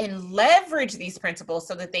all and leverage these principles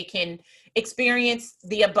so that they can experience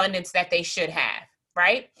the abundance that they should have,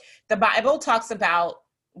 right? The Bible talks about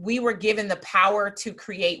we were given the power to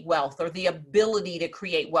create wealth or the ability to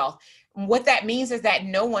create wealth. And what that means is that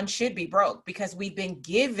no one should be broke because we've been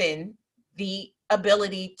given the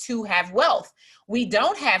ability to have wealth. We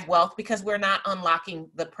don't have wealth because we're not unlocking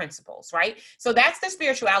the principles, right? So that's the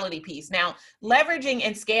spirituality piece. Now, leveraging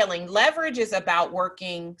and scaling. Leverage is about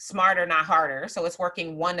working smarter, not harder. So it's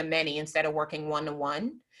working one to many instead of working one to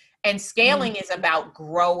one. And scaling is about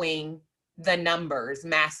growing the numbers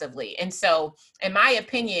massively. And so, in my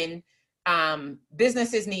opinion,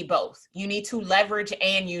 businesses need both. You need to leverage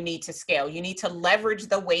and you need to scale. You need to leverage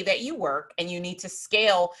the way that you work and you need to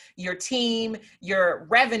scale your team, your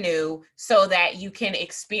revenue so that you can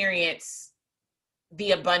experience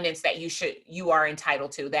the abundance that you are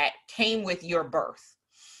entitled to that came with your birth.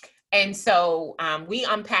 And so we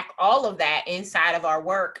unpack all of that inside of our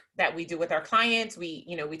work that we do with our clients. We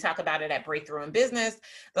talk about it at Breakthrough in Business,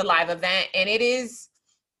 the live event, and it is,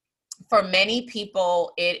 for many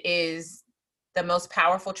people, it is the most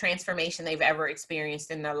powerful transformation they've ever experienced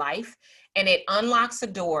in their life. And it unlocks a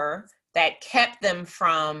door that kept them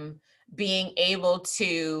from being able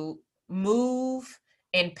to move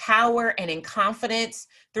in power and in confidence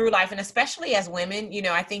through life. And especially as women,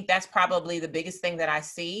 I think that's probably the biggest thing that I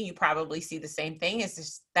see. You probably see the same thing, is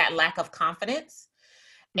just that lack of confidence.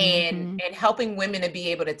 And helping women to be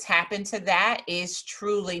able to tap into that is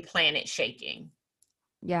truly planet shaking.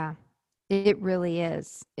 Yeah. It really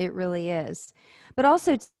is. It really is. But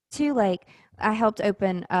also too, like, I helped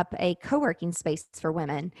open up a co-working space for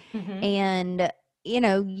women. And,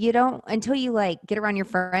 you don't, until you like get around your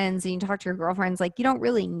friends and you talk to your girlfriends, like you don't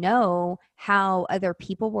really know how other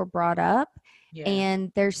people were brought up. Yeah.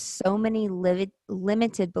 And there's so many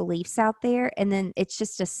limited beliefs out there. And then it's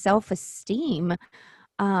just a self-esteem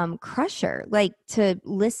crusher, like to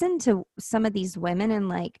listen to some of these women and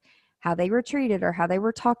like how they were treated or how they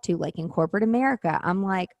were talked to, like in corporate America. I'm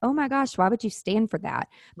like, oh my gosh, why would you stand for that?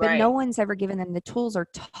 But no one's ever given them the tools or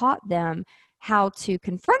taught them how to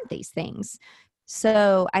confront these things.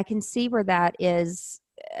 So I can see where that is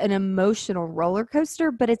an emotional roller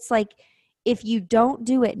coaster, but it's like, if you don't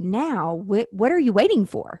do it now, what are you waiting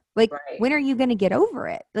for? Like, when are you going to get over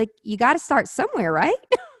it? Like, you got to start somewhere, right?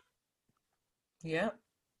 Yep,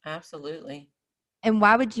 absolutely. And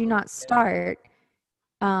why would you not start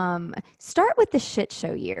with the shit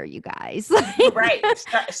show year, you guys? Right.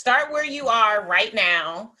 Start where you are right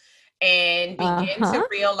now and begin to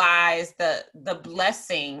realize the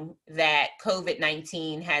blessing that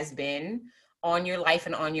COVID-19 has been on your life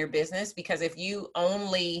and on your business. Because if you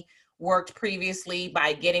only worked previously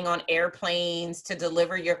by getting on airplanes to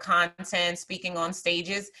deliver your content, speaking on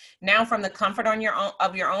stages, now from the comfort of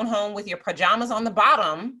your own home with your pajamas on the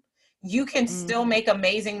bottom, you can still make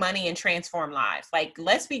amazing money and transform lives. Like,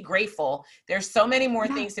 let's be grateful. There's so many more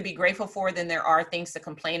things to be grateful for than there are things to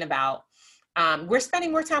complain about. We're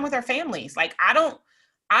spending more time with our families. Like, I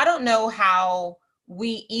don't know how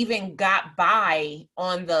we even got by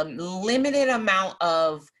on the limited amount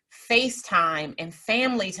of FaceTime and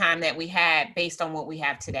family time that we had based on what we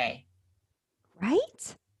have today.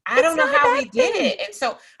 Right? I don't know how we did it. And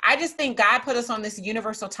so I just think God put us on this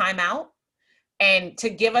universal timeout, and to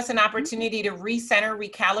give us an opportunity to recenter,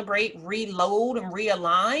 recalibrate, reload, and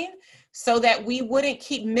realign so that we wouldn't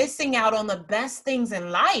keep missing out on the best things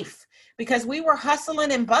in life, because we were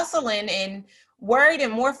hustling and bustling and worried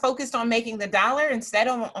and more focused on making the dollar instead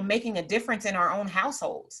of on making a difference in our own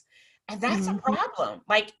households. And that's a problem.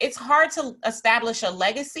 Like, it's hard to establish a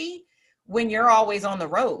legacy when you're always on the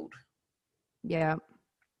road. Yeah,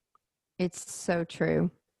 it's so true.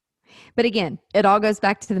 But again, it all goes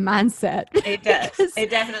back to the mindset. It does. It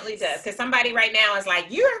definitely does. Because somebody right now is like,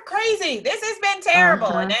 you're crazy. This has been terrible.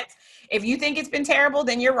 And that's, if you think it's been terrible,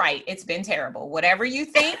 then you're right. It's been terrible. Whatever you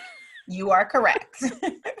think, you are correct.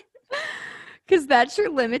 because that's your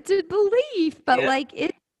limited belief. But Yeah. like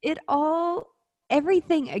it all,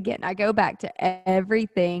 everything, again, I go back to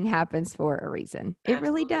everything happens for a reason. It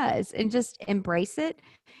really Absolutely. does. And just embrace it.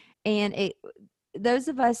 And those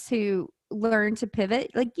of us who learn to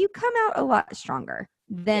pivot, like you come out a lot stronger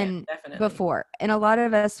Yeah, than definitely. before. And a lot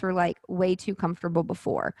of us were like way too comfortable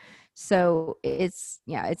before. So it's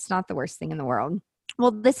not the worst thing in the world.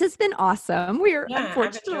 Well, this has been awesome. We're Yeah, I've enjoyed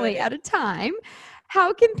unfortunately it. out of time.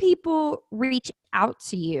 How can people reach out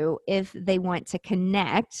to you if they want to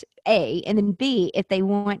connect, A, and then B, if they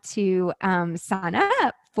want to sign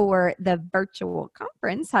up for the virtual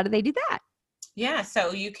conference? How do they do that? Yeah,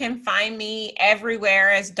 so you can find me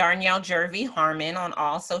everywhere as Darnyelle Jervey Harmon on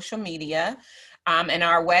all social media. And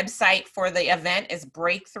our website for the event is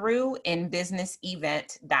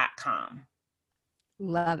breakthroughinbusinessevent.com.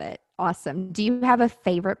 Love it. Awesome. Do you have a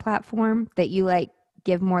favorite platform that you like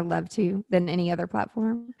give more love to than any other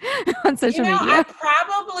platform on social I media?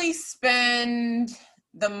 probably spend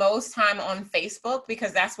the most time on Facebook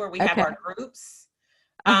because that's where we have Okay. our groups.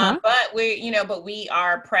 Uh-huh. But we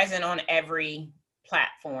are present on every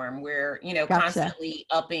platform. We're, Gotcha. constantly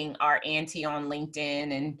upping our ante on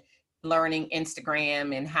LinkedIn and learning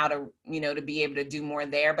Instagram and how to, to be able to do more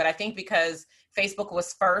there. But I think because Facebook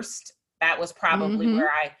was first, that was probably Mm-hmm. where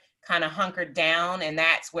I kind of hunkered down. And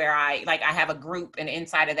that's where I have a group, and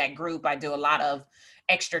inside of that group, I do a lot of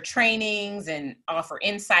extra trainings and offer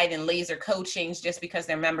insight and laser coachings just because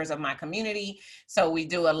they're members of my community. So we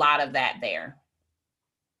do a lot of that there.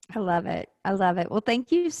 I love it. I love it. Well,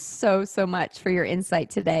 thank you so, so much for your insight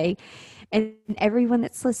today. And everyone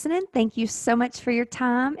that's listening, thank you so much for your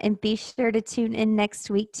time. And be sure to tune in next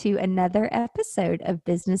week to another episode of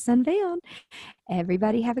Business Unveiled.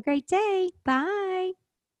 Everybody have a great day. Bye.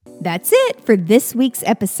 That's it for this week's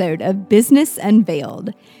episode of Business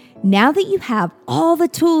Unveiled. Now that you have all the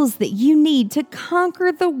tools that you need to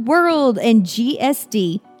conquer the world and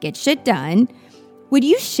GSD, get shit done, would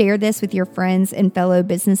you share this with your friends and fellow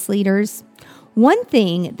business leaders? One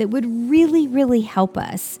thing that would really, really help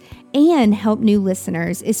us and help new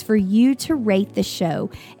listeners is for you to rate the show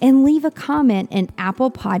and leave a comment in Apple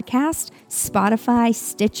Podcast, Spotify,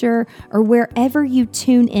 Stitcher, or wherever you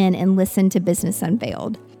tune in and listen to Business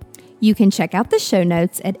Unveiled. You can check out the show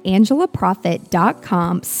notes at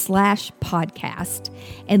angelaprofit.com/podcast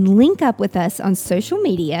and link up with us on social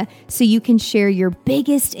media so you can share your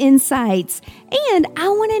biggest insights. And I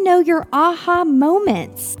want to know your aha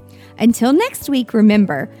moments. Until next week,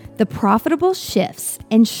 remember, the profitable shifts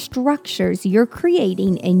and structures you're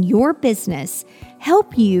creating in your business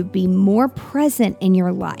help you be more present in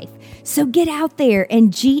your life. So get out there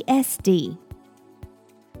and GSD.